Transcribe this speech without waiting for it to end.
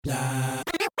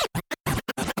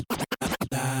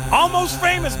almost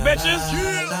famous, bitches.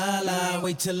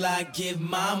 Wait till I get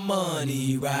my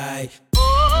money right.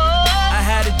 I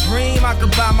had a dream I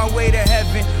could buy my way to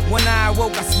heaven. When I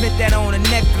awoke, I spent that on a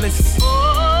necklace.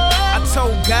 I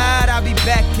told God I'll be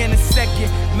back in a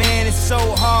second. Man, it's so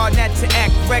hard not to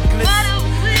act reckless.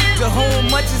 To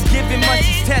whom much is given, much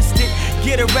is tested.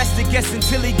 Get arrested, guess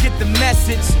until he get the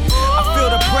message. I feel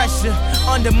the pressure,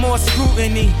 under more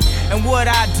scrutiny. And what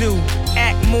I do,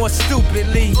 act more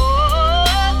stupidly.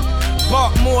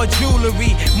 Bought more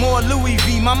jewelry, more Louis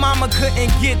V. My mama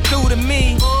couldn't get through to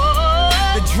me.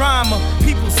 The drama,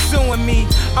 people suing me.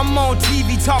 I'm on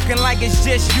TV talking like it's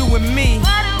just you and me.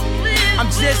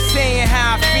 I'm just saying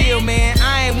how I feel, man.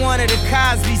 I ain't one of the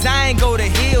Cosbys, I ain't go to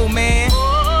Hill, man.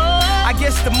 I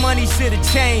guess the money should've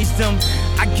changed them.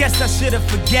 I guess I should've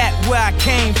forgot where I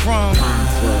came from.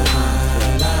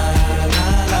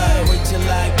 Wait till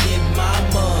I get my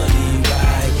money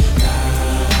right.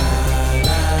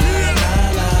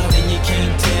 Then you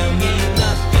can't tell me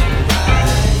nothing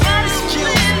right.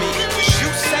 Excuse me, was you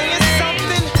saying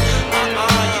something?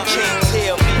 You can't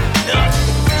tell me nothing.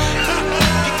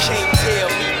 You can't tell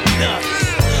me nothing.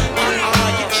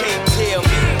 You can't tell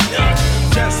me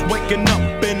nothing. Just waking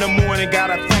up in the morning,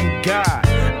 gotta thank God.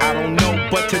 I don't know,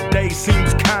 but today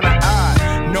seems kinda odd.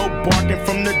 No barking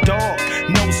from the dog,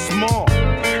 no small.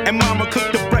 And mama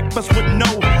cooked the breakfast with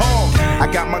no hog. I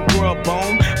got my grub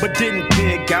on, but didn't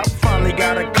dig out. Finally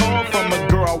got a call from a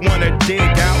girl I wanna dig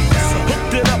out.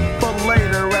 Hooked it up for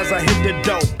later as I hit the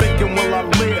dough. Thinking, will I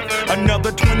live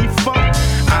another 24?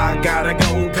 I gotta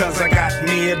go, cause I got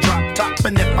me a drop top.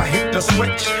 And if I hit the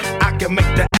switch, I can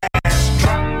make the ass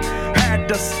drop. Had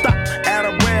to stop at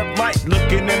a red light,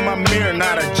 looking in my mirror,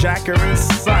 not a jacker in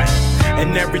sight.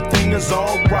 And everything is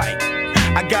alright.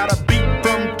 I got a beat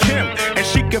from Kim, and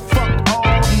she can fuck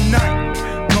all night.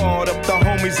 Called up the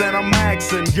homies and I'm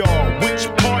asking y'all, which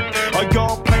part are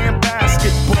y'all playing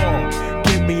basketball?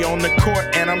 Get me on the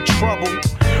court and I'm troubled.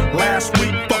 Last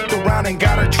week fucked around and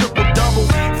got a triple-double.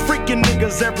 Freaking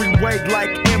niggas every way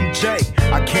like MJ.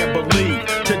 I can't believe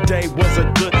today was a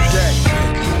good day.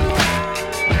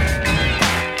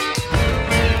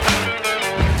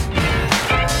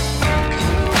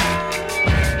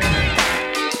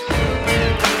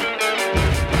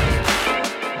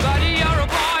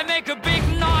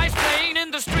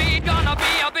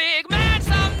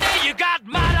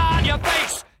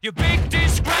 You big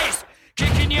disgrace,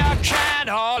 kicking your can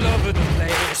all over the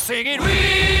place, singing, we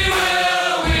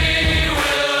will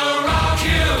rock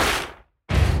you.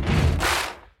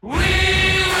 We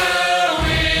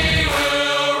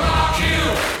will rock you.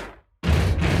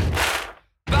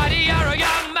 Buddy, you're a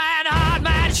young man, hard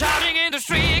man, shouting in the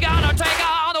street, you're gonna take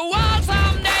on the world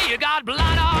someday. You got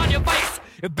blood on your face,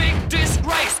 a big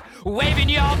disgrace, waving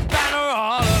your banner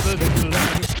all over the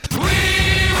place. We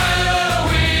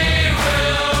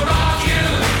will rock you.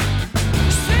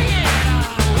 Sing it.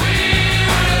 We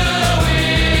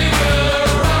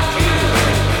will rock you.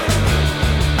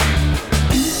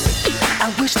 I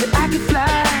wish that I could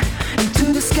fly into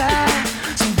the sky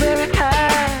so very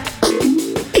high,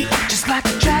 just like a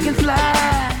dragonfly.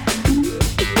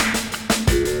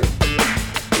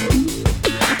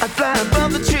 I'd fly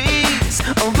above the trees,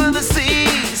 over the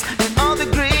seas, in all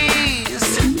degrees,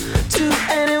 to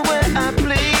anywhere I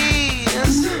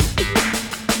please.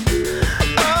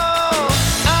 Oh,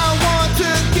 I want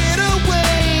to get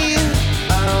away.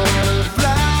 I want to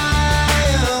fly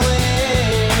away.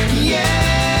 Yeah,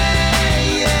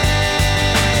 yeah,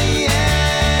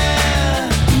 yeah.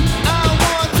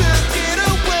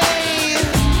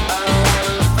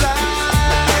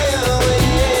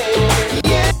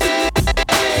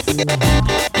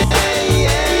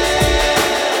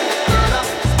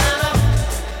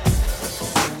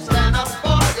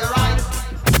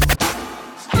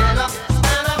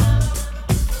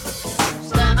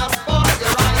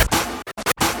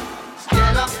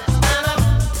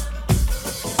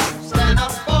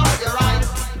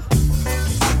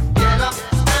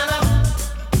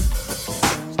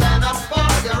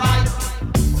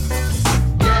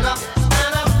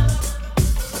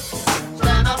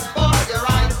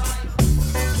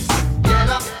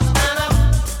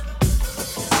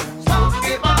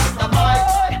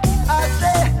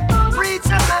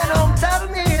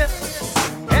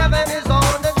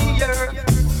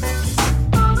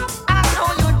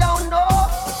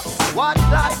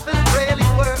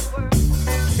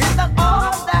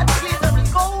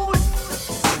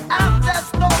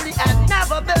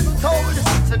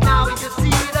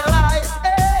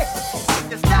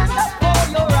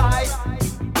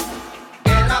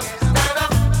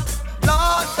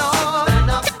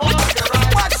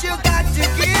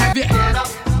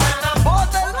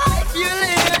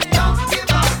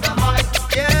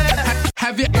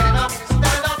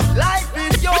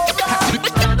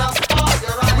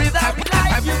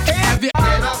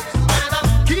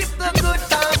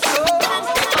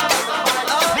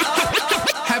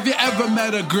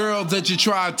 met a girl that you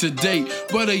tried to date,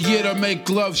 but a year to make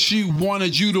love, she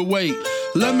wanted you to wait.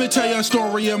 Let me tell you a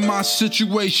story of my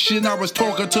situation. I was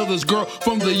talking to this girl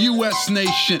from the U.S.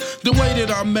 nation. The way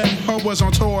that I met her was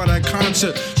on tour at a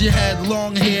concert. She had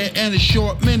long hair and a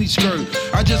short miniskirt.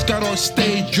 I just got on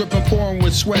stage dripping, pouring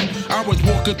with sweat. I was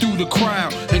walking through the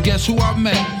crowd, and guess who I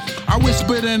met? I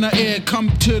whispered in her ear, come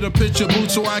to the picture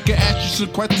booth so I can ask you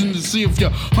some questions to see if you're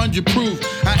 100 proof.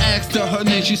 I asked her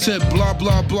name, she said blah,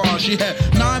 blah, blah. She had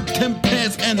 9-10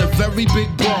 pants and a very big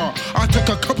bra. I took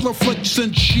a couple of flicks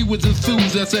and she was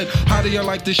enthused. I said, how do you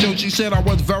like the show? She said I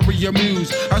was very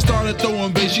amused. I started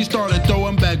throwing bass, she started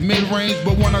throwing back mid-range.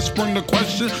 But when I sprung the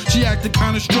question, she acted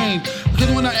kind of strange.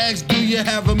 Because when I asked, do you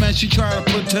have a man? She tried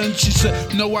to pretend. She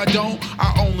said, no, I don't.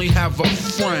 I only have a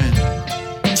friend.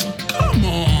 Come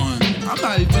on. I'm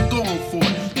not even going for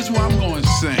it. This is what I'm going to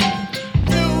sing.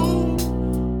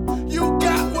 You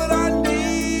got what I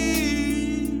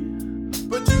need,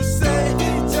 but you say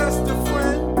he's just a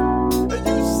friend, and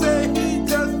you say he's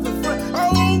just a friend.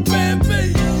 Oh,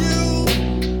 baby, you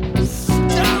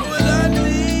got what I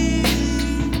need,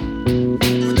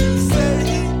 but you say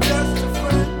he's just a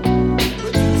friend,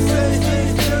 but you say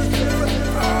he's just a friend.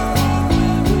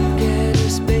 Oh. Look at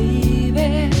us,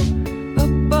 baby,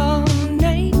 up all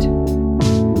night,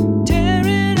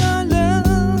 tearing our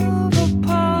love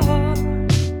apart.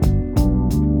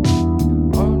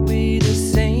 Aren't we the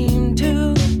same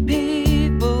two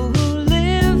people who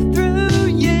live through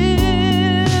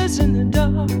years in the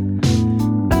dark?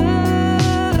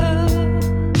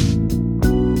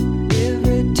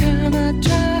 Every time I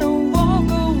try to walk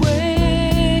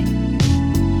away,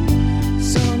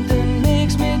 something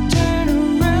makes me turn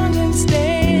around and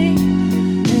stay.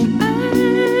 And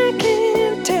I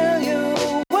can't tell you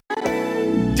why.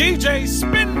 DJ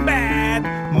Spinbad,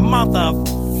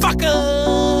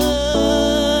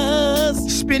 motherfuckers.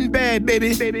 Spinbad, baby.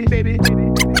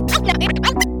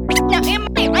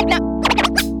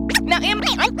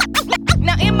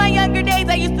 Now in my younger days,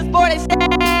 I used to sport a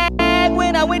shag.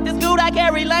 When I went to school, I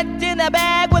carried lunch in a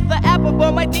bag with an apple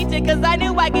for my teacher, cause I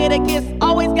knew I'd get a kiss.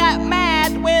 Always got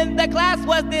mad when the class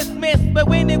was dismissed, but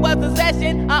when it was a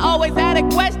session, I always had a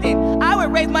question. I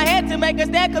would raise my hand to make her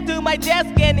stand, come to my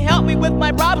desk and help me with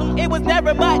my problem. It was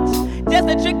never much, just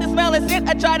a trick to smell and sit.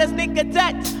 I try to sneak a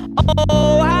touch.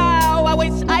 Oh, how I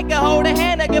wish I could hold her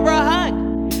hand or give her a hug.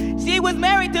 She was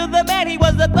married to the man, he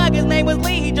was a thug, his name was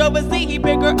Lee. He drove a seat, he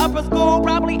picked her up from school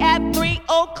probably at 3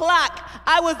 o'clock.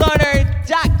 I was on her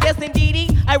jock, yes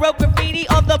indeedy. I wrote graffiti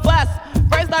on the bus.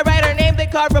 First I write her name,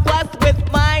 then carve a plus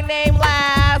with my name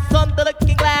last. On the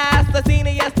looking glass, I seen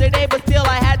her yesterday, but still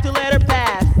I had to let her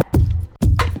pass.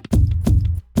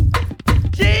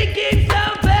 She keeps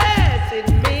on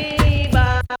passing me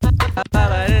by.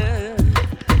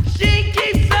 She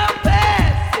keeps on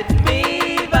passing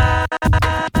me by.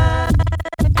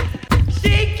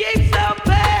 She keeps on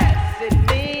passing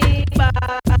me by.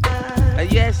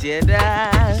 Yes, she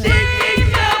does. She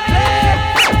keeps on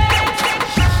passing.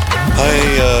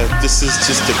 Hi, this is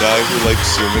just a guy who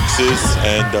likes your mixes,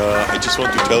 and I just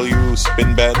want to tell you,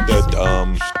 Spinbad, that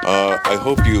I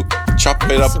hope you chop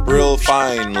it up real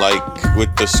fine, like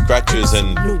with the scratches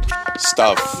and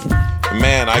stuff.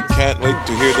 Man, I can't wait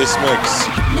to hear this mix.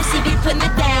 Missy be putting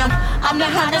it down. I'm the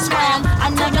hottest round. I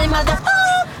know my mother.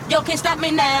 Yo, can't stop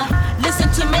me now. Listen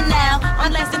to me now.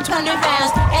 I'm less than 20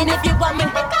 rounds. And if you want me,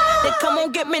 then come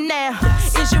on, get me now.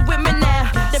 Is you with me now?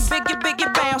 Then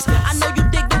biggie bounce. I know you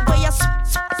dig the way I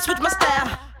switch my style.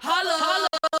 Holla, holla.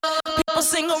 People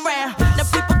sing around. Now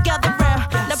people gather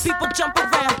round. Now people jump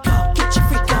around. Get your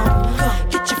freak on.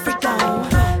 Get your freak on.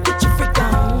 Get your freak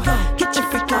on. Get your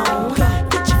freak on.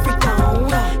 Get your freak on.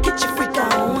 Get your freak on. Get your freak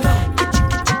on.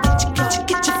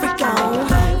 Get your freak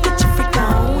on. Get your freak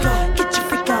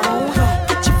on.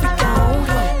 Get your freak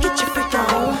on. Get your freak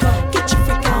on. Get your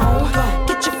freak on.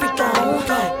 Get your freak on.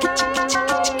 Get your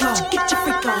freak on. Get your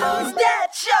freak on. Is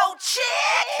that your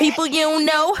chick? People you don't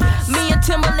know, me and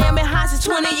Timberland been high since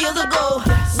 20 years ago.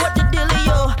 What the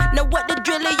dealio? Now what the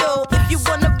drillio? If you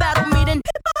wanna battle me, then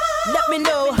let me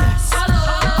know.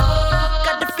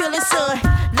 Got the feeling, son.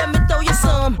 Let me throw you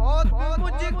some.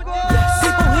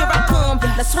 People, here I come.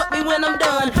 Now sweat me when I'm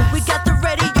done. We got the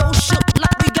radio shook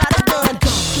like we got a gun.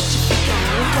 Get your freak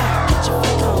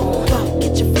on.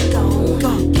 Get your freak on.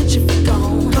 Get your freak on. Get your freak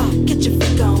on. Get your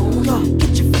freak on.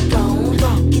 Get your freak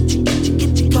on. Get your freak on.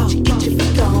 Get your freak on. Get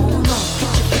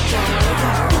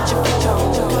your freak on. Get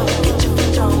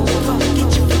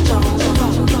your freak on.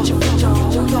 Get your freak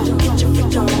on. Get your freak on. Get your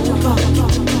freak on.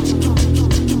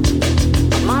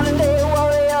 Monday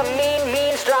warrior,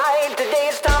 mean stride.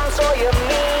 Today's time, so you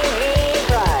mean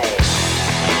right.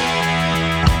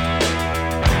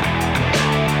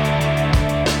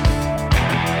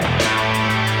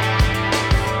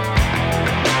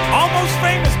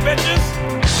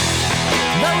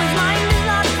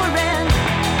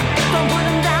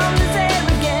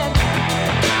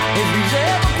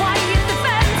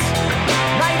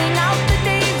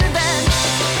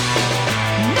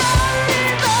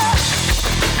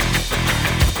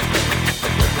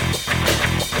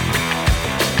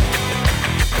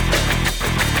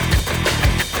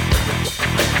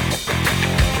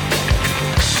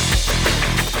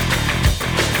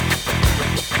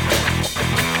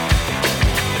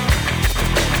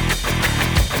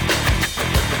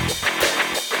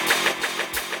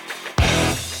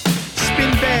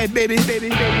 Spinbad,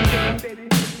 baby.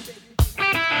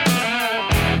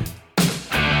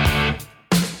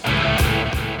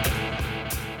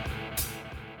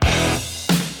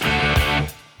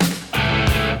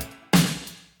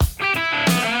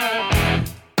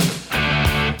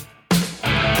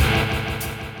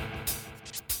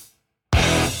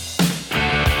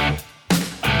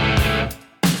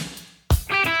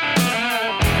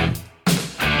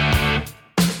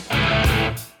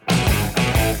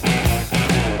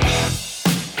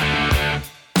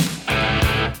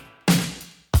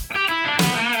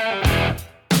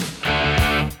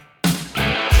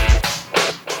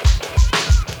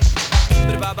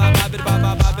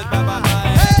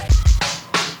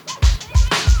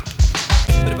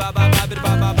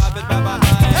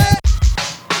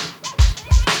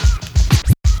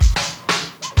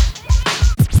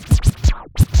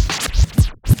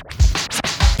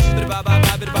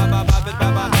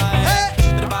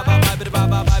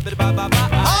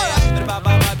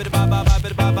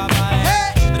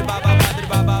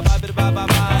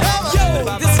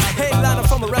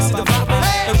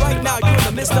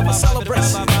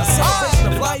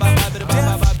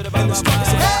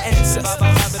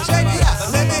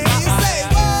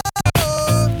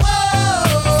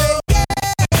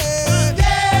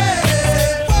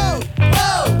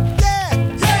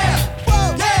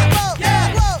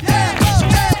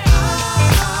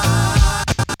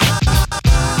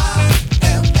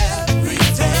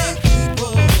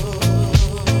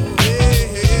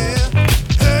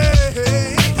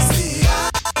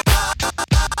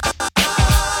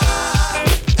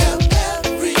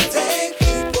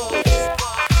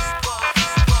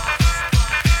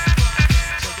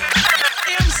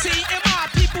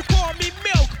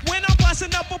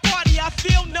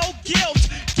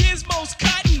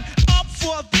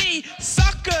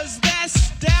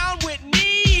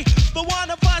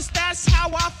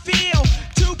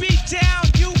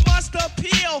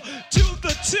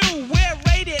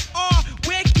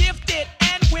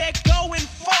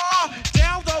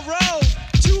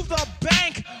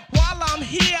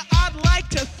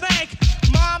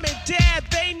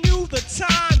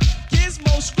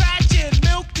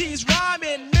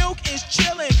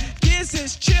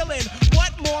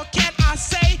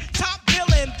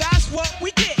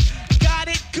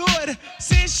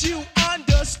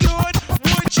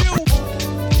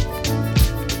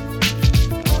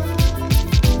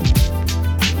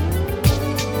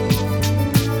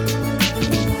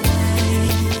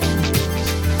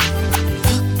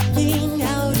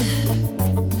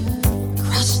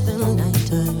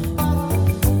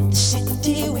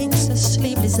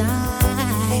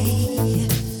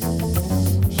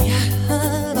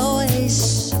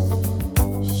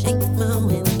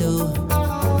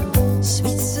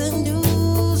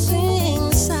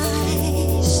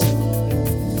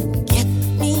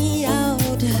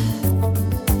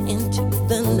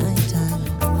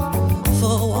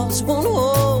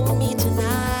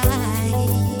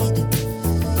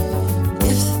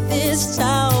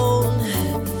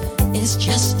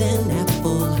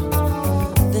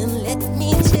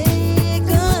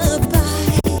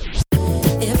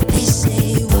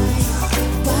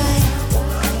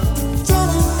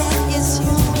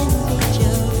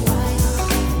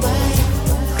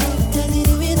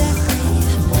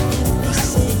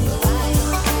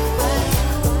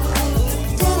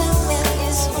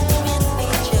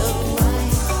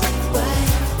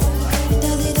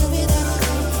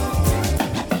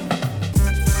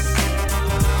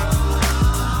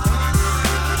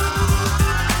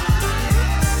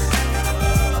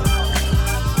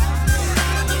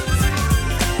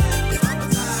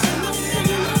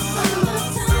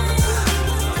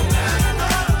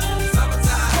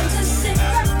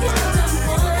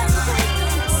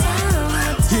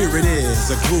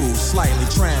 a groove slightly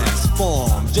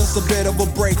transformed. Just a bit of a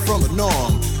break from the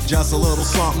norm. Just a little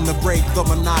something to break the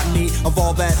monotony of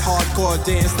all that hardcore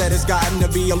dance that has gotten to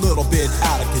be a little bit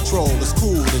out of control. It's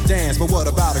cool to dance, but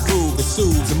what about a groove that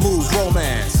soothes and moves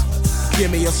romance? Give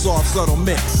me a soft, subtle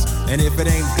mix, and if it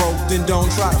ain't broke, then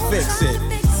don't try to fix it.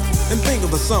 And think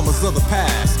of the summers of the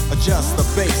past. Adjust the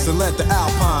bass and let the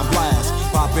Alpine blast.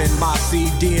 Pop in my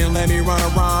CD and let me run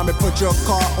around and put your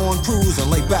car on cruise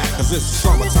and lay back, cause it's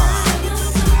summertime.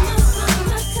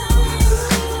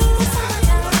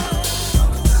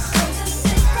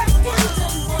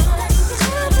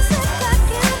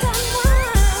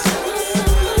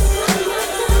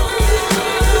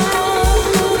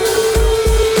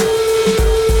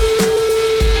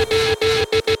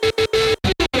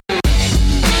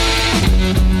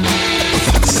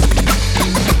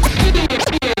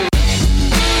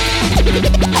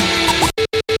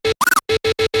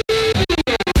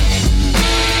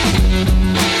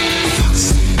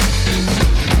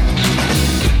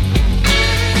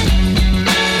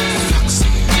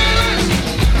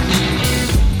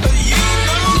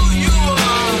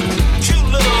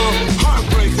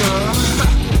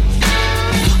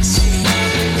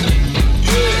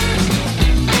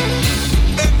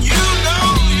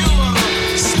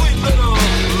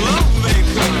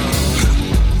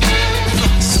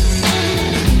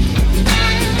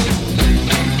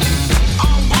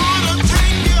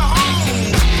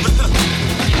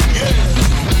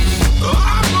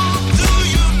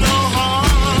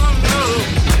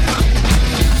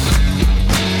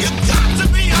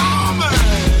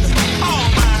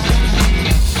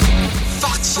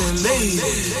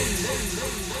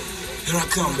 Here I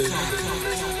come, baby.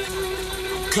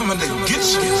 Coming to get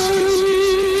you.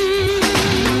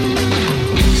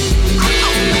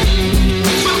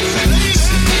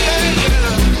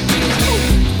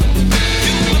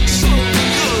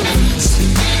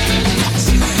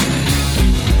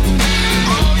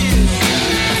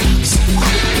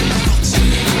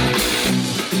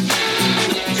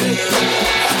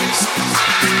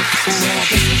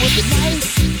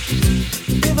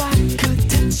 If I could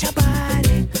touch your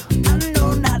body, I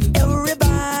know not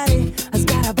everybody has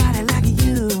got a body like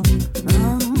you.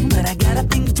 But I gotta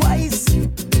think twice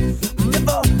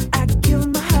before I give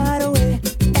my heart away.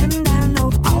 And I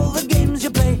know all the games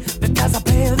you play because I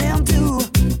play them too.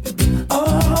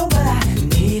 Oh, but I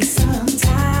need some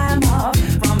time off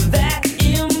from that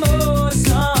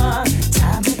emotion.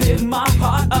 Time to pick my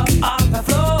heart up off the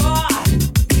floor.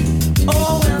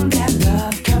 Oh, when that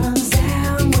love comes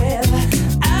down with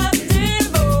a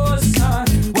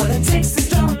devotion, well, it takes a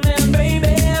strong man,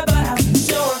 baby, but I'm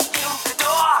sure you the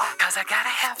door. 'Cause I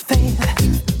gotta have faith.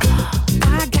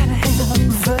 I gotta have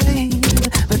faith.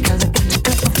 Because I got to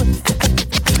have faith.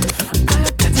 I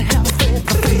got to have faith.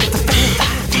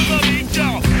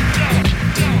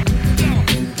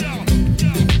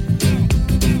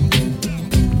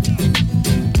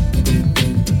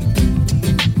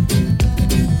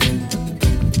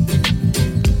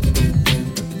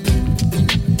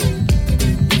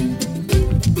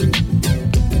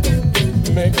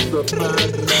 Makes the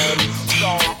bad man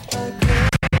stop.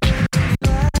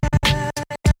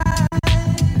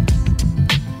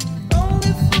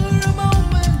 Only for a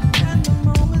moment, and the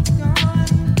moment's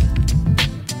gone.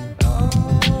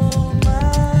 All my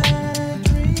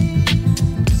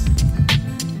dreams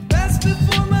pass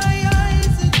before my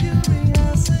eyes in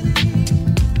curiosity.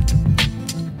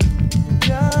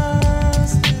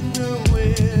 Just in the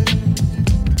wind,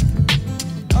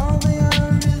 all they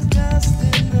are is dust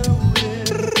in the wind.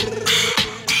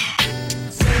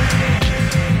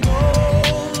 Same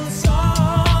old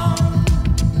song,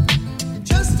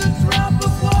 just a drop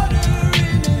of water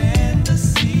in an endless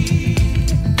sea.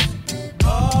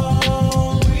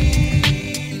 All we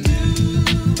do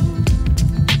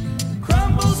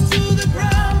crumbles to the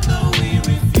ground, though we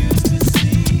refuse to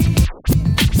see.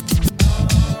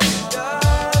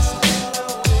 Dust in the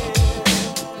wind,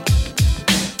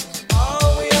 all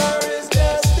we are is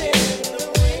dust in the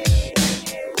wind.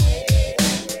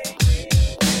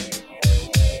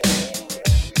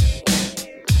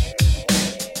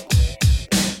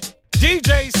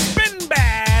 DJ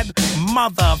Spinbad,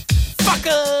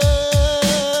 motherfuckers.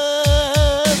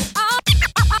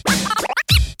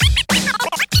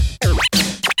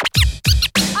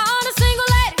 All the single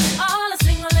ladies, all the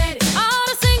single ladies, all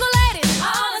the single ladies,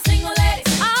 all the single ladies,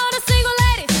 all the single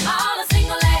ladies, all the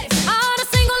single ladies, all the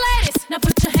single ladies. Now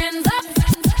put your hands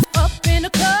up in the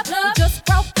club. You just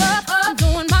broke up, I'm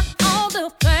doing my own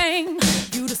little thing.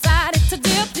 You decided to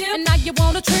dip, and now you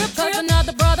wanna trip, 'cause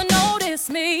another brother noticed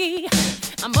me.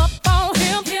 I'm up on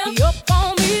him, he up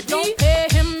on me. Don't pay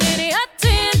him any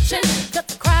attention. Cut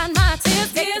the cry in my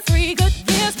tears. Take the 3 good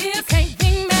years. You can't be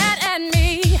mad at me.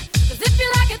 'Cause if you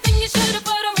like it, then you should've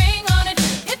put a ring on it.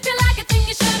 If you like it, then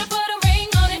you should've put a ring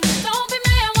on it. Don't be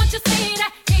mad once you see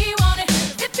that he want it.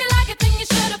 If you like it, then you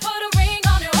should've put a ring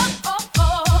on it. Oh, oh,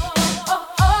 oh, oh,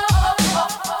 oh, oh,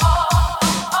 oh, oh,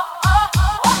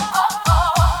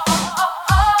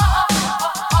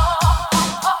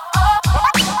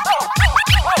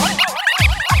 oh.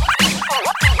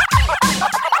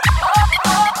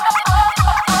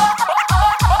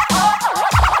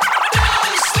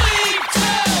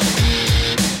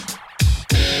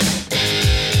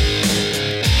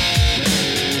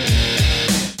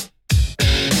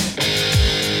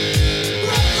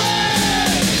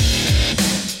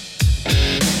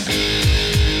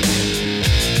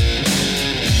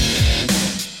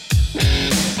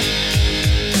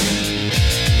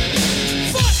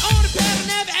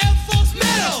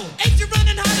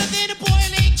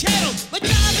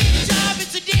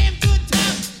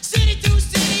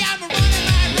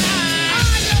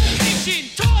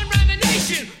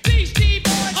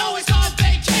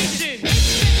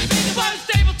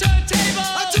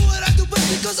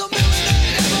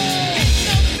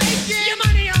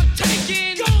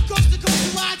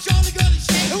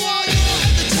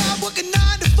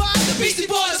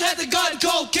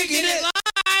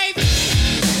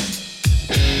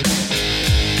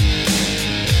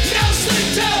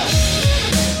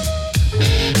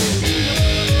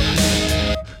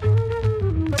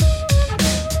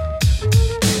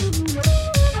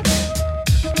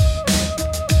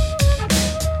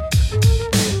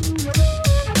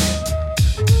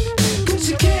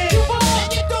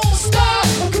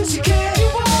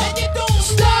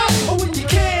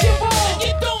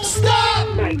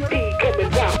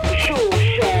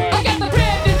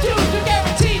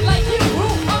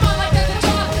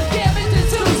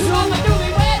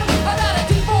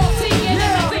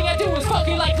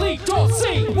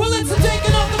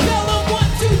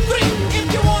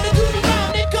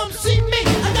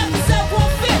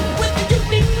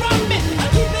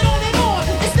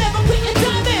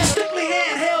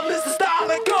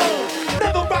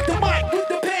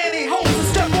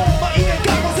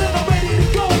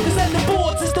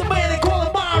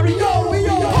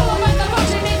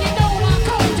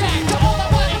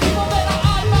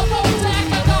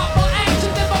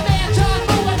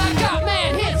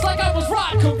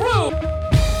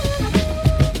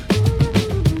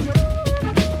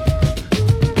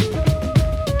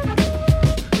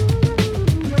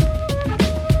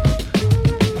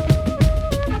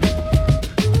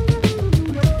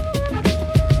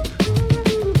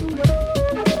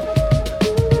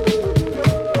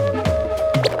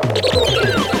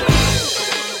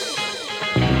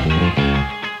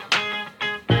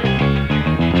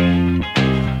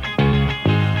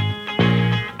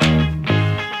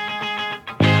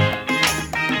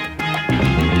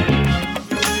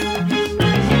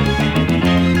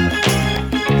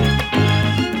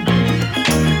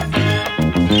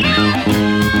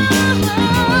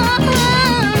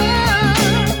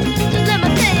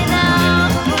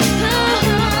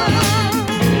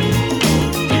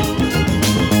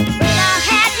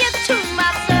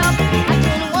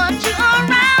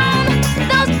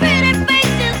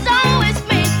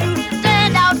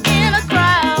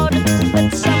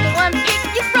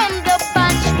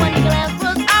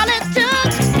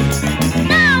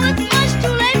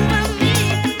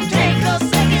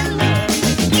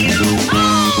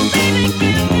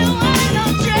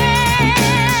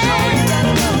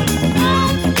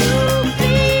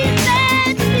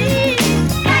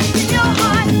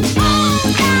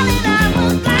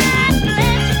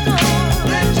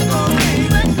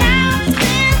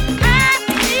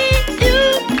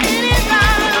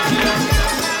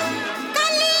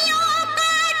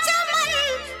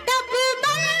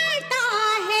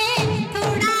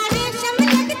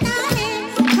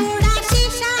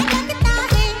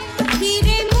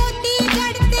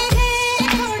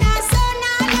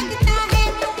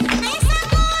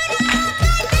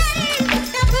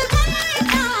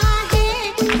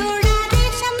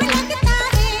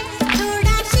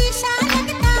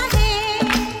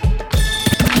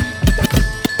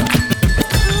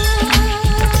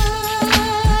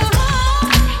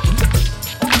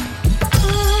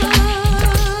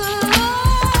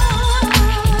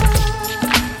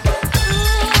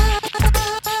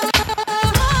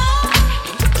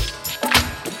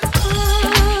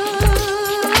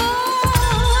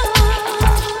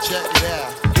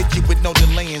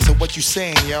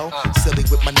 yo. Silly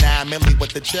with my 9 milli, what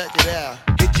the check it out.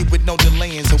 Hit you with no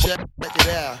delaying, so check it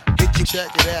out. Hit you, check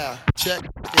it out, check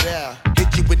it out.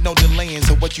 Hit you with no delaying,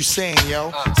 so what you saying,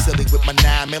 yo? Silly with my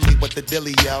 9 milli, what the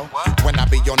dilly, yo. When I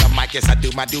be on the mic, yes, I do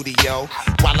my duty, yo.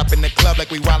 While up in the club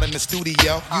like we while in the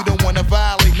studio. You don't wanna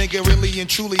violate, nigga, really and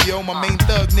truly, yo. My main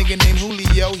thug, nigga named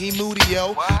Julio, he moody,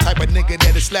 yo. Type of nigga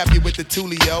that'll slap you with the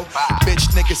tulio. Bitch,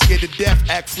 nigga scared to death,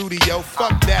 act fruity, yo.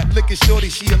 Fuck that, look at shorty,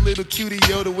 she a little cutie,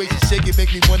 yo. The way she shake it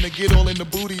make me wanna get all in the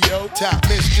booty, yo. Top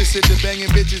mistress at the banging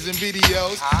bitches and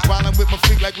videos. While I'm with my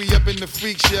freak like we up in the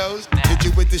freak shows. Hit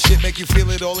you with the shit, make you feel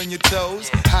it all in your toes.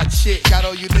 Hot shit, got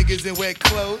all you niggas in wet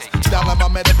clothes. Styling my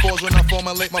metaphors when I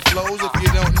formulate my flows. If you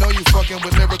don't know, you fucking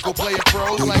with lyrical player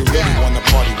pros like that. Do you really wanna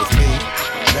party with me?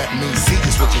 Let me see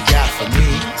just what you got for me.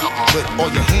 Put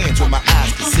all your hands where my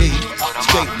eyes can see.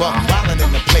 Straight buck wildin'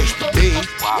 in the place to be.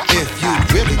 If you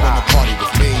really wanna party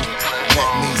with me,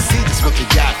 let me see just what you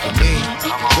got for me.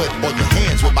 Put all your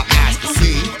hands where my eyes can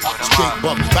see. Straight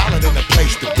buck wildin' in the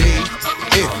place to be.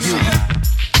 If you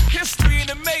History in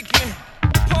the making,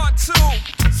 part 2.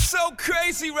 So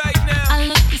crazy right now. I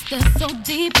look at stuff so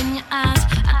deep in your eyes.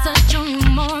 I touch on you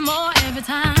more and more every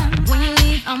time. When you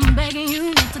leave, I'm begging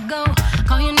you not to go.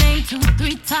 Call your name 2,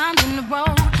 3 times in a row.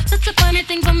 Such a funny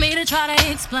thing for me to try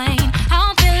to explain. How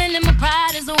I'm feeling and my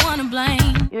pride is the one to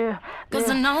blame. Cause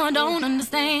I know I don't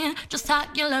understand just how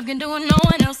your love can do what no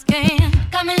one else can.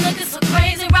 Got me looking so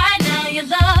crazy right now. Your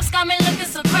love's got me looking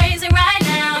so crazy right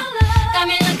now. Got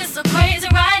me looking so crazy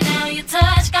right now. Your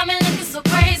touch got me looking so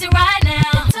crazy right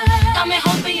now. Got me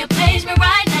hoping you page me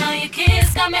right now. Your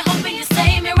kiss got me hoping you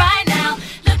save me right now.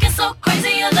 Looking so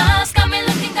crazy, your love's got me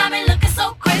looking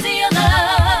so crazy, your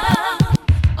love.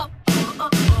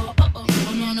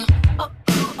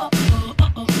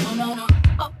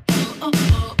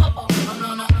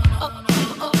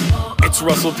 It's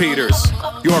Russell Peters,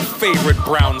 your favorite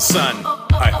brown son.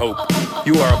 I hope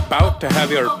you are about to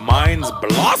have your minds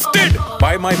blasted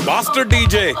by my bastard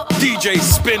DJ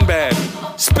Spinbad.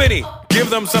 Spinny, give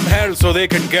them some help so they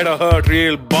can get a hurt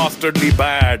real bastardly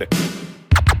bad.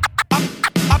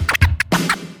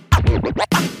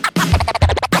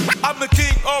 I'm the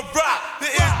king of rock,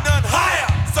 there is none higher.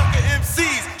 Sucker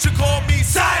MCs should call me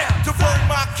sire. To burn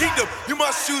my kingdom, you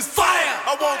must choose fire.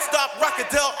 I won't stop rocking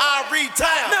till I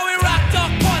retire. Now we rock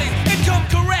dark parties and come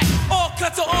correct. All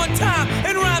cuts are on time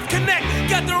and rhymes connect.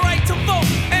 Got the right to vote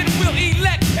and we'll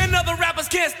elect. And other rappers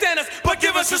can't stand us, but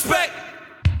give us respect.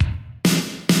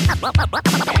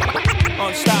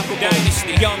 Unstoppable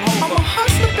dynasty, young Hova. I'm a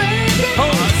hustler, baby.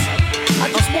 I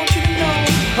just want you to know.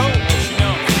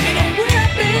 It ain't where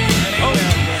I've been,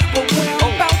 but where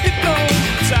I'm about to go.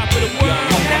 Top of the world.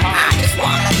 I just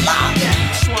wanna love you.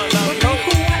 But be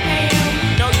who I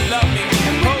am. Know you love me.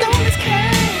 And with all this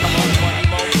cash,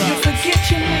 you forget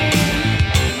your name.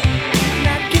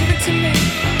 Not give it to me.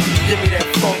 Give me that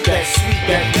funk, that sweet,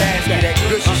 that nasty, that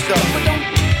gushy stuff. But don't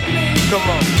Come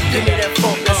on, give me that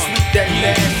funk, that sweet, that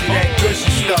nasty, that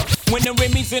gushy stuff. When the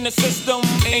Remy's in the system,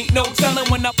 ain't no telling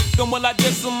when I f them, will I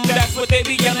diss them? That's what they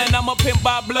be yelling. I'm a pimp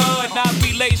by blood, not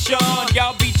relation.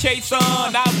 Y'all be chasing,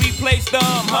 I replace them,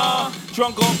 huh?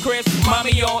 Drunk on Chris,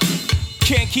 mommy on.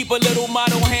 Can't keep a little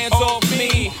model hands off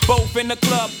me. Both in the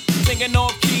club, singing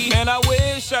off key. And I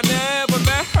wish I never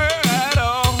met her at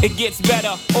all. It gets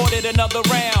better, ordered another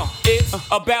round. It's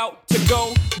about to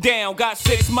go down. Got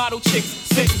 6 model chicks,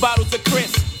 6 bottles of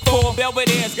Chris. 4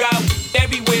 Belvedere's, got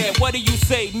everywhere. What do you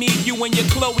say? Me, you, and your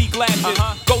Chloe glasses.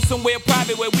 Go somewhere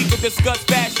private where we could discuss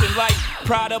fashion, like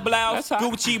Prada blouse,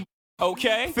 Gucci,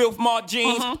 okay? Filth Mart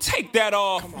jeans, take that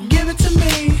off. give it to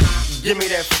me. Give me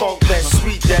that funk, that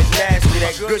sweet, that nasty,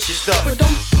 that gushy stuff. But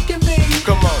don't give me.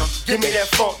 Come on, give me that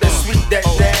funk, that sweet, that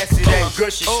nasty, that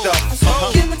gushy stuff.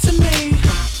 Give it to me.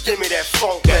 Give me that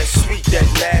funk, that sweet, that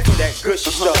nasty, that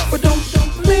gushy stuff. But don't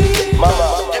please.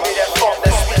 Mama, give me that funk,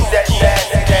 that sweet, that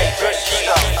nasty, that gushy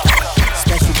stuff.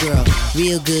 Special girl,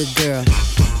 real good girl.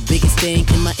 Biggest thing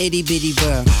in my itty bitty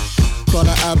world. Call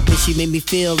her up and she made me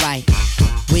feel right.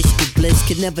 Wish the bliss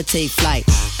could never take flight.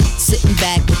 Sitting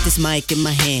back with this mic in my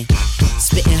hand.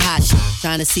 Spitting hot shit,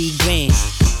 trying to see grand.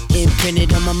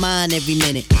 Imprinted on my mind every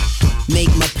minute. Make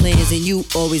my plans and you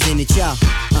always in it, y'all.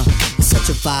 It's such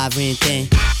a vibrant thing.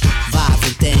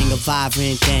 Vibrant thing, a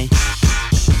vibrant thing.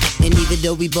 And even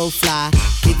though we both fly,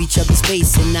 give each other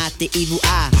space and not the evil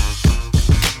eye.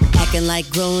 Acting like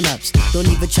grown-ups, don't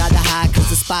even try to hide cause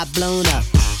the spot blown up.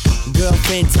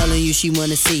 Girlfriend telling you she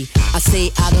wanna see. I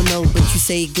say I don't know, but you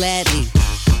say gladly.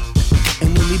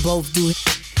 And when we both do it,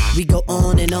 we go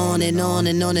on and on and on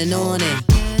and on and on and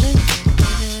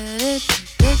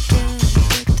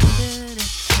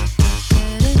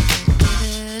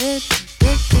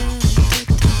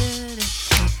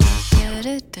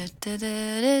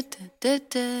Lord,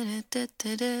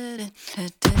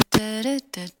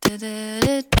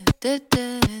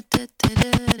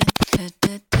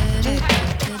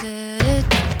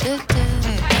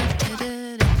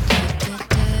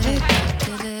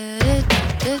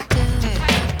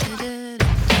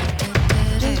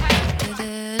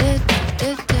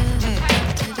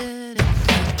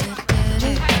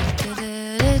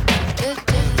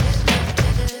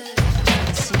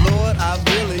 I've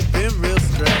really been real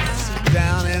stressed,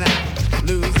 down and out,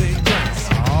 losing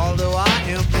ground. Although I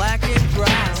am black and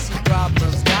brown,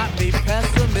 problems got me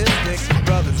pessimistic.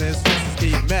 Brothers and sisters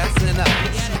keep messing up.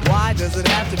 Why does it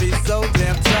have to be so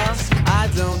damn tough? I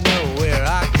don't know where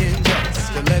I can go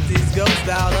to let these ghosts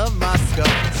out of my skull.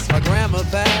 My grandma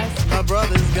passed, my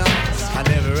brother's gone. I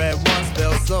never at once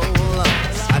felt so alone.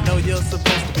 I know you're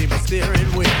supposed to be my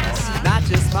steering wheel, not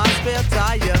just my spare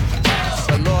tire.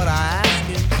 But Lord, I ask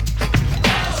you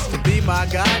to be my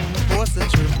guiding force and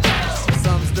truth. For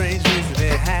some strange reason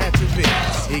it had to be.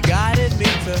 He guided me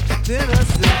to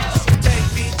Tennessee.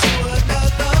 Take me to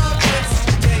another place.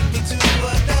 Take me to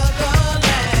another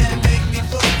land. Make me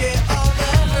forget all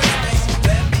the hurt things.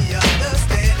 Let me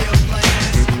understand your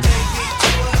plan. Take me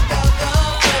to another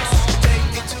place. Take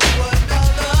me to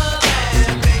another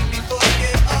land. Make me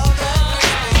forget all the hurt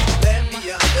things. Let me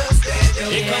understand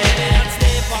your plan.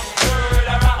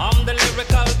 I'm the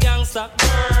lyrical gangster.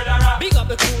 Big up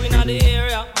the crew in the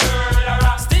area.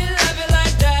 Still have it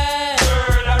like that.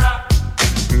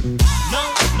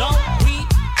 No, we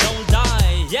don't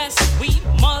die. Yes, we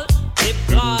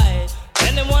multiply.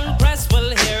 Anyone press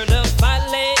will hear the fat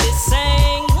lady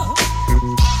sing.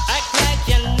 Act like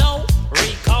you know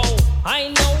Rico.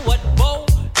 I know what Bo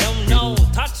don't know.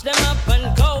 Touch them up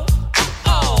and go.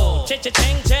 Oh,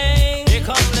 cha-cha-ching-ching. Here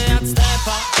come the hot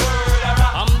stepper.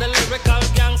 I'm the lyrical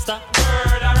gangster.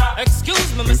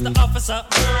 Excuse me, Mr. Officer.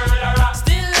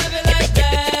 Still live it like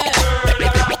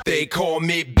that. They call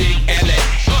me Big Ellie,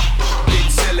 Big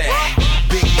Silly,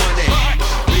 Big Money,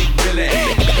 Big Billy.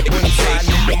 When I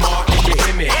need the mark, you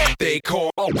hear me. They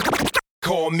call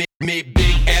me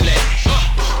Big Ellie,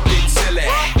 Big Silly,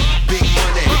 Big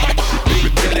Money,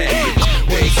 Big Billy.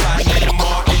 When I need the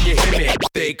mark, you hear me.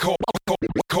 They call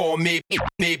me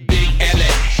Big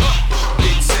Ellie,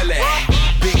 Big Silly,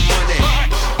 Big Money,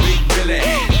 Big Billy.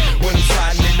 When I'm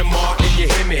sliding in the mark and you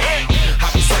hear me, I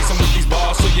be slicing with these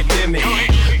bars so you feel me.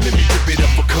 Let me rip it up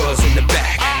for cuz in the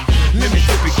back. Let me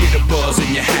flip it, get a buzz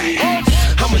in your hat.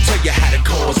 I'ma tell you how to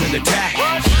cause an attack.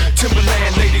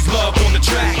 Timberland ladies love on the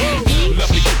track. Love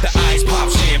to get the ice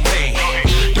pop champagne.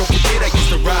 Don't forget I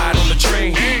used to ride on the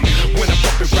train. When I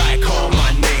bump it right, call my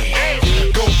name.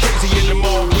 Go crazy in the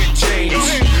mall with James.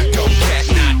 Don't cat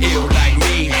not ill like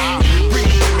me. Bring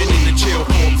the women in the chill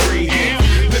for free.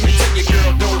 Let me tell you,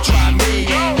 girl, don't try me.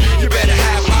 You better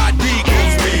have ID,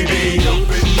 cause we be up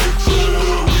in the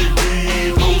club. We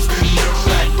be posting the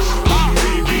back.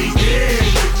 We be in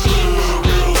the club.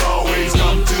 Girls always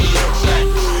come to the back.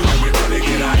 Everybody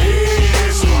get our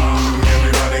heads swung.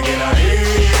 Everybody get our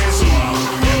heads swung.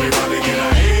 Everybody get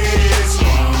our heads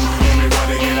swung.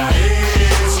 Everybody get our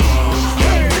heads swung.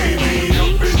 We be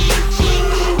up in the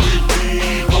club. We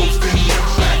be posting the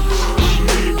back.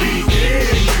 We be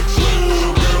in the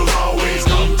club. Girls always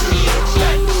come to the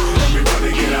back. Everybody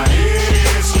get our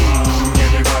heads swung.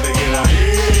 Everybody get our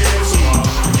heads swung.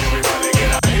 Everybody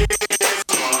get our heads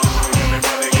swung.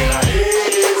 Everybody get our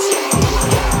heads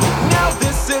swung. Now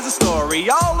this is a story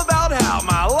all about how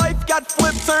my life got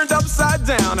flipped, turned upside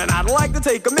down. And I'd like to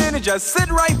take a minute, just sit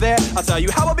right there. I'll tell you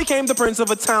how I became the prince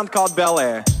of a town called Bel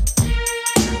Air.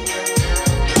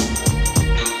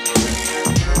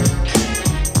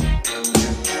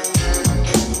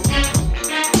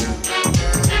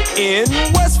 In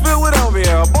West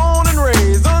Philadelphia, born and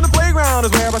raised on the playground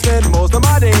is where I spend most of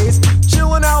my days.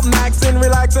 Chilling out, maxing,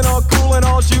 relaxing, all cool and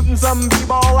all shooting some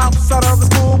b-ball outside of the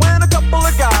school. When a couple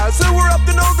of guys who were up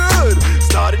to no good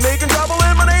started making trouble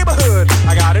in my neighborhood.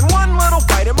 I got in one little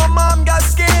fight and my mom got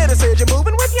scared and said, "You're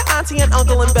moving with your auntie and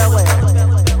uncle in Bel Air."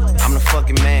 I'm the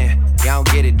fucking man, y'all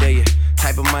don't get it, do you?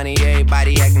 Type of money,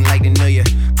 everybody acting like they knew ya.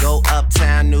 Go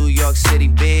uptown, New York City,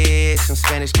 bitch. Some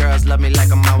Spanish girls love me like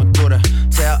I'm out with Buddha.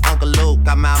 Tell Uncle Luke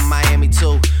I'm out in Miami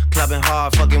too. Clubbing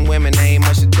hard, fucking women, ain't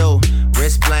much to do.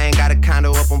 Wrist playing, got a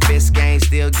condo up on Biscayne.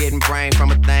 Still getting brain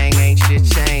from a thing, ain't shit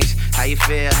changed. How you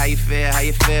feel, how you feel, how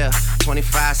you feel?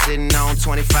 25 sitting on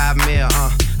 25 mil,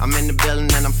 I'm in the building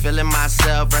and I'm feeling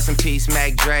myself. Rest in peace,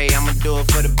 Mac Dre. I'ma do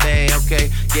it for the bay, okay?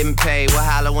 Getting paid, we'll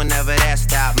holler whenever that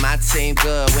stop. My team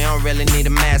good, we don't really need a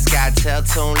mascot. Tell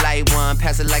Tune Light One,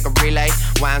 pass it like a relay.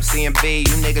 YMC and B,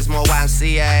 you niggas more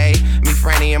YMCA. Me,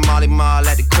 Franny, and Molly Mall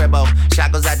at the cribbo.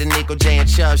 Shot goes out to Nico J and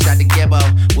Chubb, shot to Gibbo.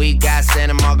 We got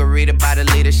Santa Margarita by the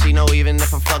leader. She know even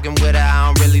if I'm fucking with her, I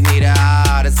don't really need her.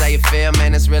 Ah, that's how you feel,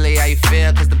 man, that's really how you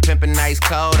feel. Cause the pimpin' nice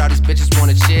cold, all these bitches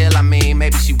wanna chill. I mean,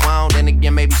 maybe she won't, then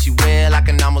again, maybe she will. I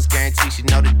can almost guarantee she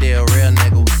know the deal. Real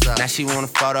nigga, what's up? Now she want a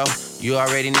photo, you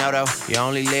already know though. You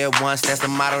only live once, that's the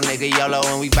motto, nigga. YOLO,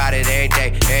 and we bout it every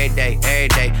day, every day, every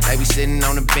day. Like we sitting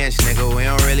on the bench, nigga, we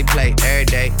don't really play. Every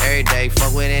day, every day,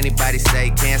 fuck what anybody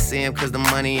say. Can't see him cause the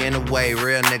money in the way,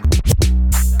 real nigga.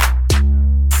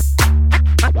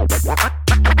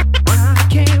 I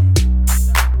can't.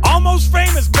 Almost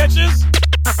famous, bitches.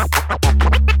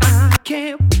 I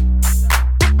can't.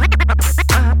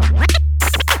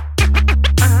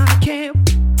 I can't.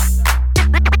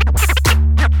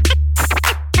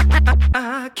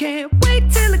 I can't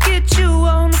wait till I get you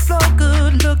on the floor,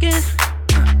 good looking.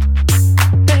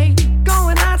 Hey,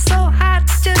 going out so hot,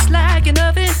 just like an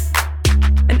oven.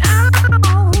 And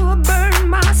I'll burn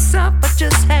myself, I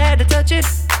just had to touch it.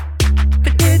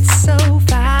 But it's so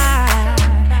fine,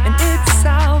 and it's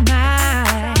all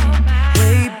mine.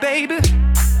 Hey, baby,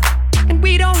 and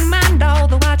we don't mind all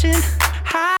the watching.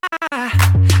 Hi,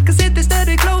 cause if they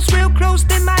study close, real close,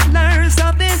 they might learn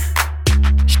something.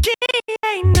 She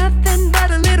ain't nothing but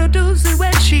a little doozy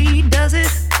when she does it.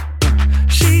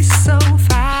 She's so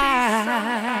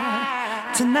fine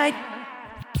tonight.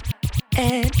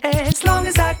 And as long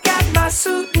as I got my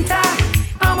suit and tie,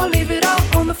 I'ma leave it all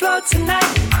on the floor tonight.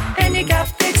 And you got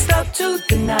fixed up to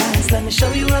the nines. Let me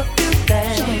show you a few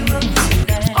things.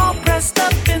 All dressed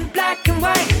up in black and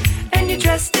white, and you're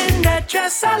dressed in that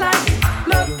dress I like.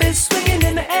 Love is swinging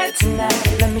in the air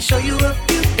tonight. Let me show you a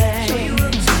few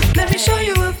things. Let me show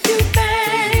you a few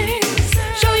things.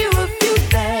 Show you a few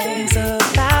things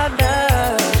about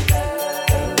love.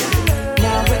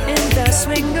 Now we're in the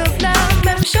swing of love.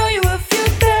 Let me show you a few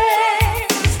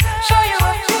things. Show you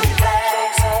a few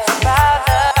things about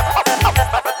love.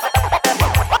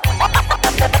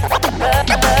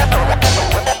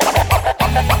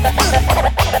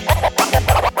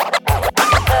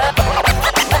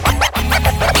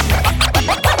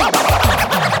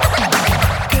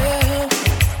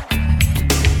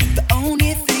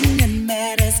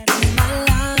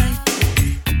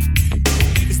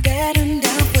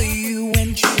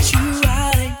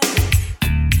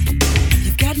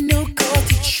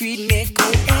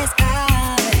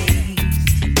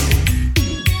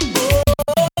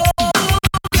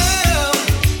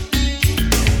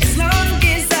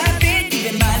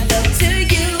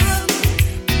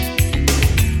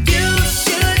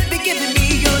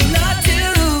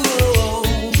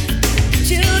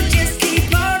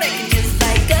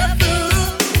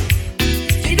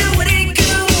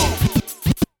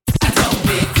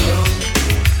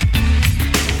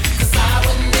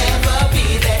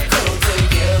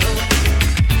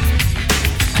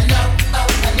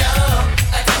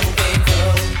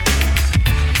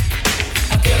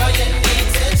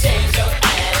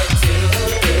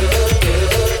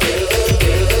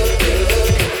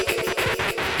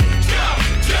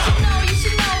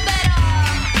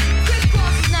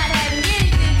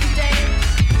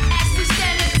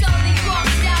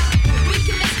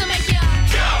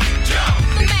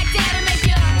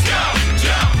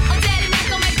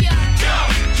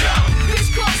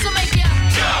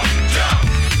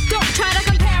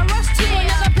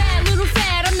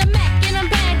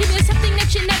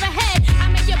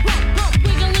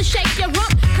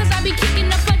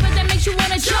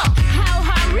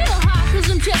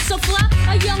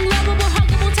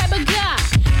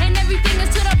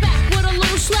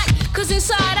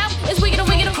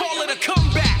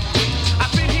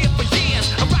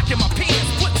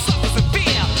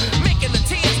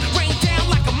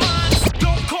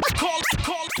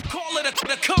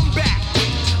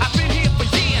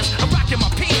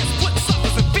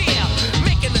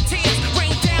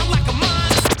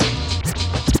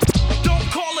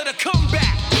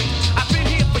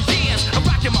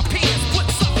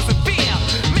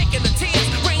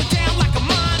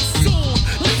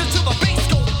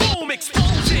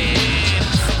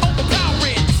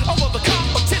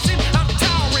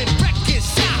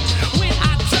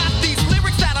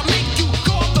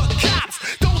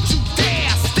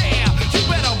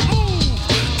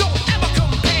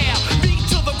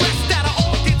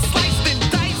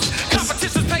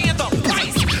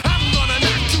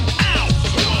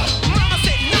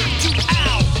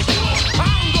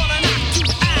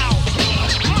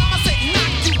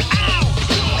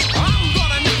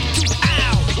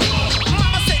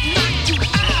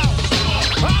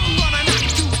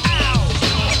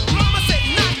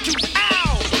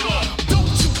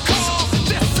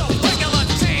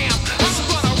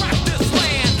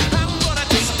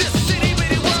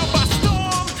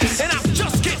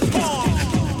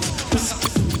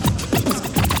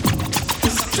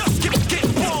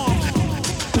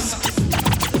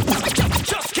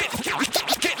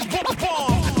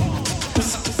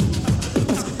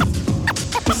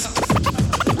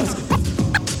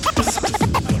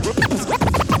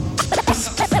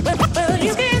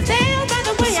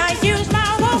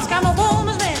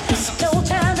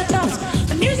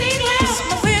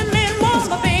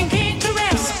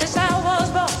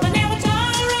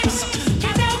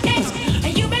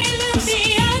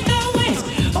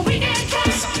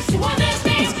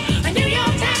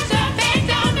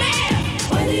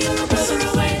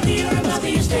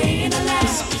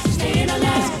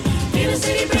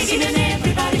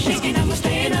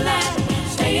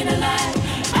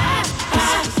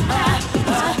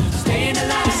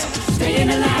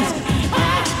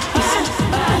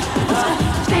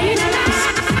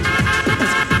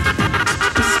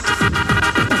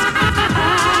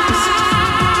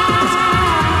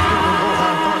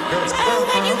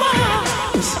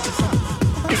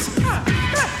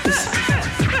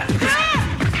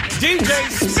 DJ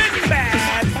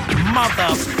Spinbad,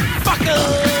 motherfucker.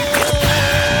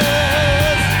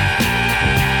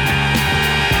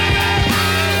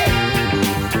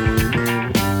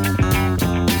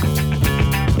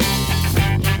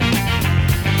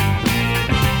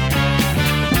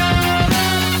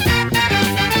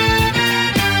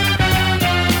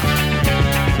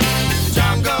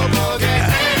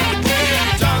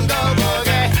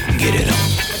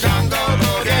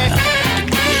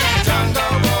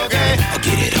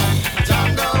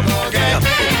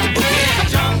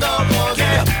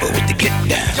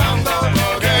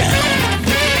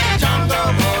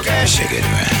 Shake it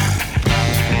around.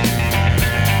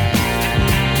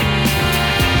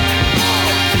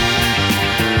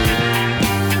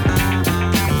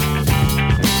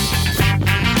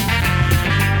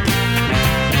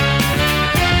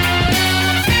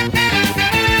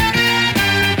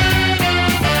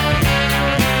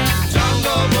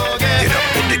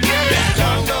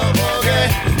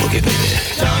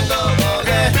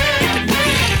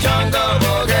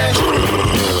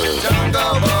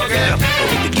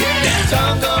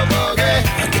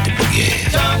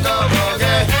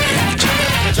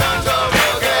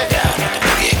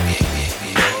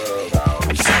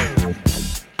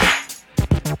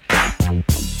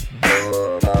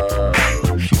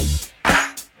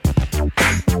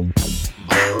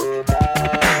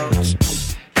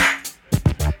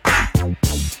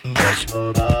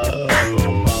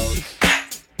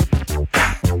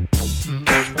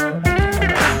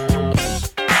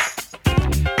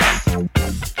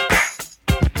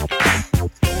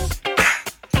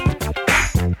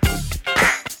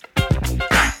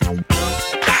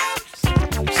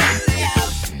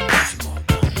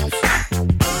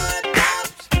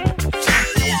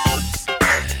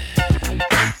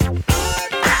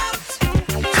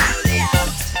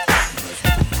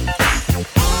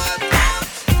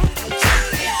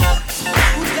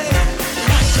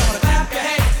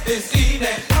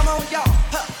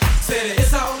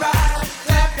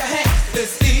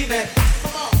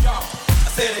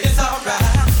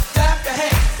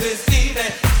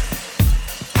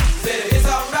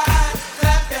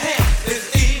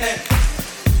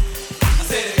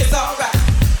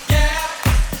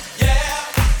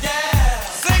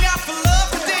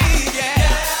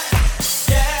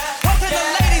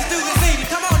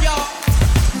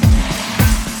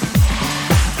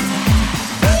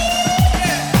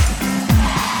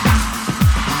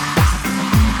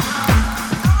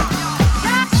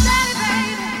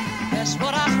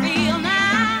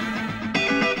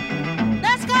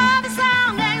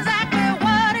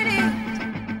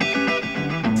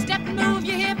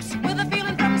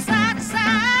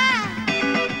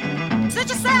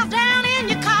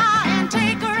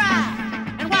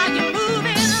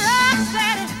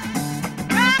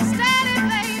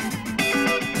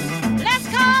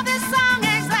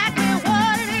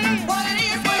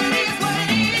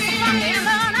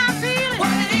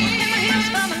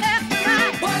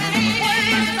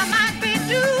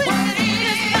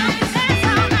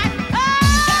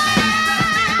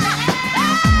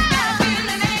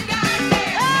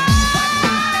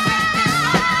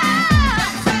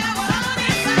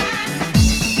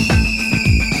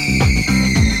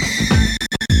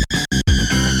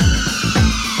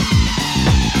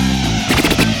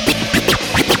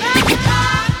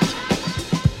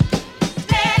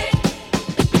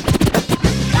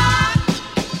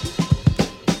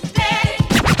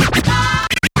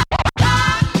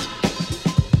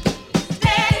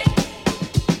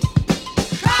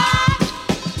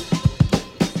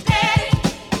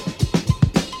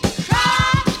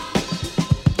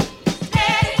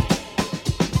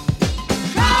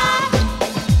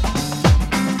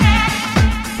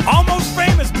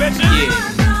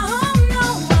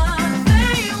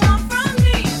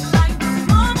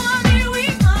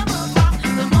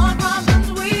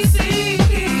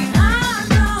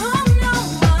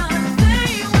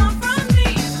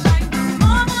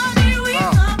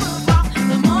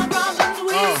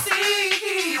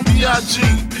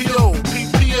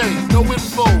 PPA, no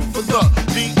info for the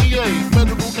DEA.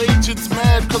 Federal agents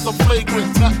mad cause I'm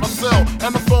flagrant. Tap my cell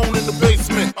and the phone in the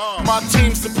basement. My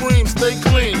team supreme, stay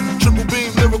clean. Triple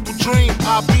beam, lyrical dream.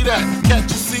 I be that.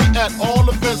 Catch a seat at all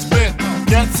events bent.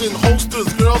 Gats in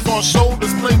holsters, girls on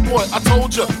shoulders. Playboy, I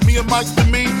told ya, me and Mike's to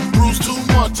me. Bruise too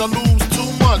much, I lose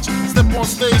too much. Step on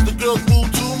stage, the girls boo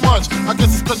too much. I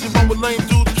guess it's cause you run with lame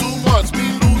dudes too much. Me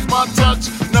lose my touch,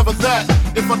 never that.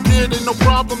 If I did, ain't no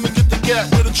problem to get the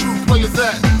gap where the true players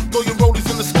at. Throw your rollies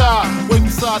in the sky, wave from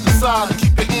side to side, and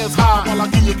keep your hands dollars high while I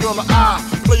give your girl an eye.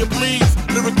 Play it please,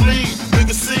 lyrically,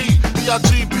 nigga C,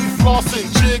 B.I.G.B.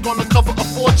 flossing, jig on the cover of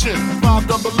Fortune,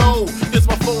 500. Here's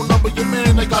my phone number, your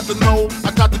man, they got to know.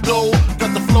 I got the dough,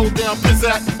 got the flow down,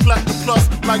 pizzat, platinum plus,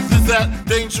 like Zizat,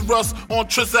 dangerous on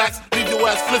Trizax, leave your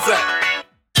ass flizzat.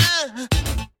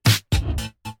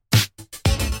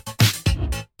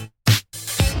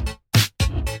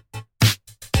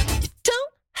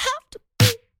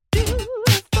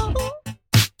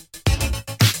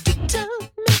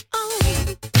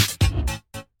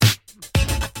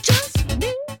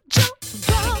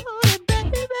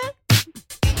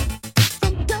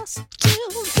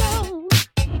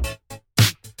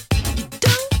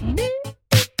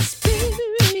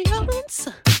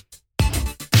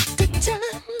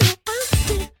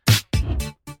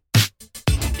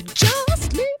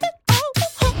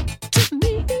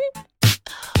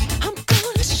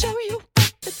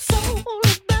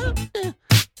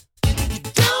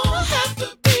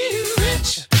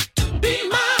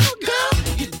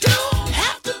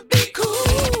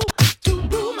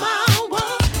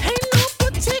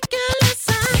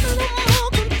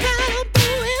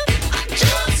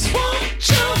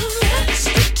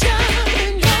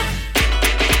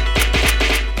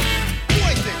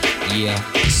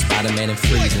 Spider-Man and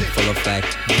freezing, full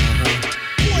effect.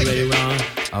 You ready, Ron?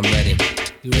 I'm ready.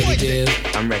 You ready, Div?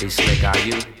 I'm ready, Slick. Are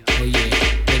you? Oh yeah,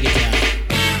 take it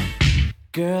down.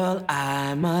 Girl,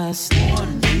 I must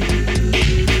warn you,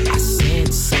 I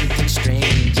sense something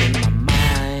strange in my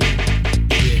mind.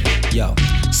 Yo,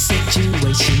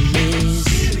 situation is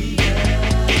serious.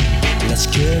 Let's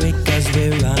cure it 'cause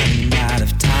we're running out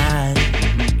of time.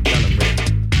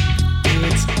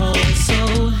 It's all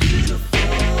so beautiful.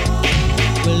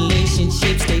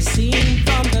 Relationships, they seem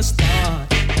from the start.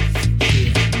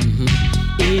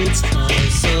 It's all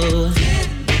so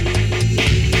deadly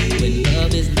when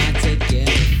love is not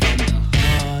together from the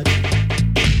heart.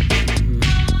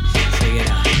 Check it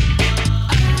out.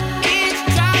 It's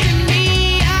driving me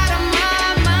out of my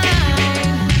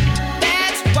mind.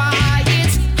 That's why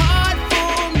it's hard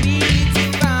for me to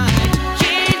find.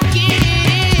 Can't get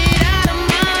it out of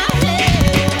my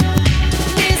head.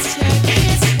 Miss her,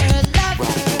 love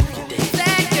her.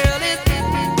 That girl is.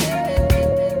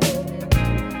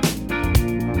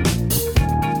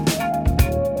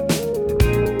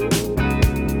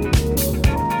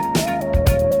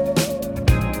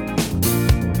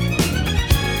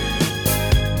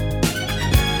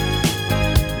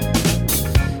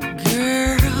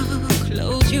 Girl,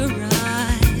 close your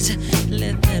eyes.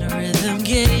 Let that rhythm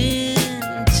get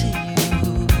into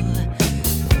you.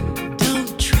 Don't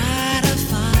try to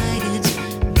fight it.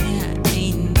 There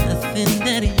ain't nothing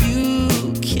that you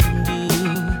can do.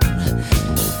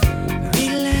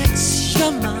 Relax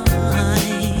your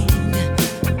mind.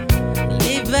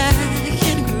 Lay back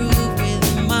and groove with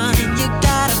mine. You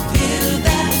gotta feel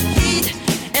that heat,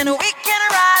 and we can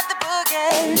ride the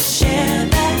boogie. Share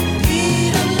that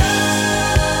beat of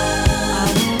love. I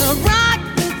wanna rock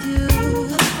with you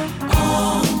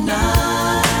all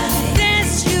night.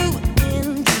 Dance you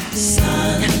into the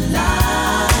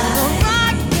sunlight. Gonna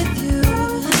rock with you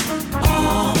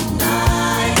all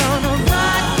night. Gonna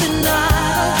rock the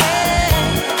night away.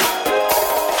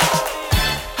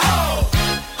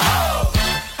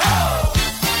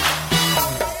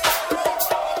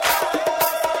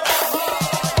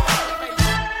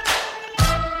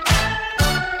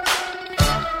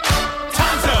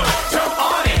 Tonto, jump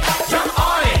on it, jump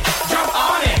on it, jump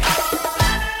on it.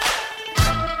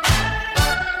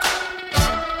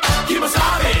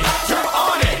 Kimasabi, jump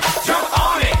on it, jump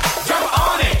on it, jump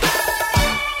on it.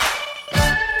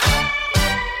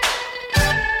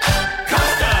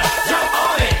 Costa, jump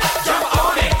on it, jump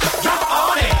on it, jump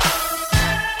on it.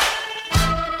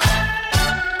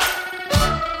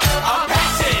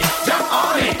 Apache, jump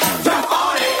on it, jump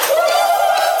on it.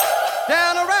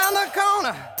 Down around the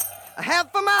corner, a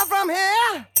half a mile from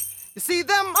here, you see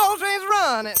them old trains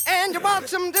running, and you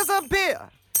watch them disappear.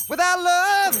 Without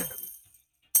love,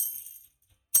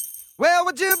 where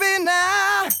would you be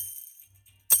now?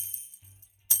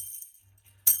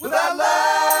 Without love.